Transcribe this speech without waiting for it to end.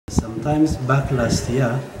Sometimes back last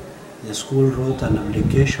year, the school wrote an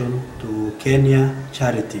application to Kenya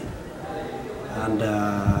Charity, and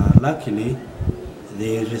luckily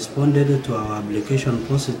they responded to our application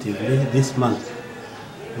positively this month.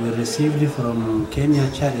 We received from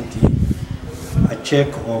Kenya Charity a check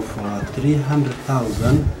of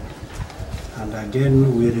 300,000, and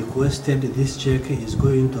again we requested this check is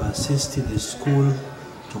going to assist the school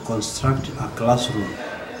to construct a classroom.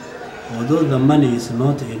 Although the money is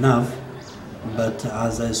not enough, but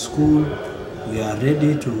as a school we are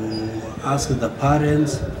ready to ask the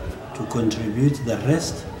parents to contribute the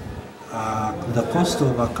rest. The cost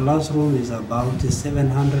of a classroom is about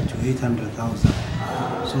 700 to 800,000.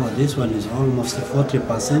 So this one is almost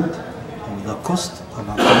 40% of the cost of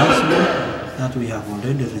a classroom that we have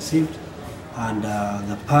already received, and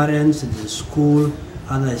the parents, the school,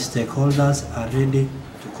 other stakeholders are ready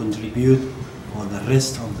to contribute for the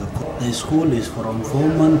rest of the course. The school is from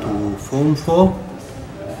Form 1 to Form 4.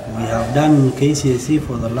 We have done KCSE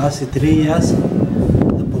for the last 3 years.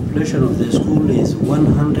 The population of the school is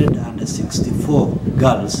 164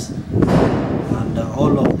 girls, and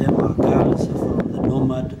all of them are girls from the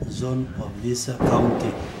nomad zone of this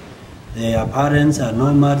county. Their parents are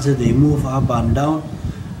nomads, they move up and down,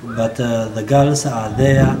 but the girls are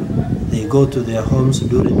there, they go to their homes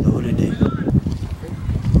during the holiday.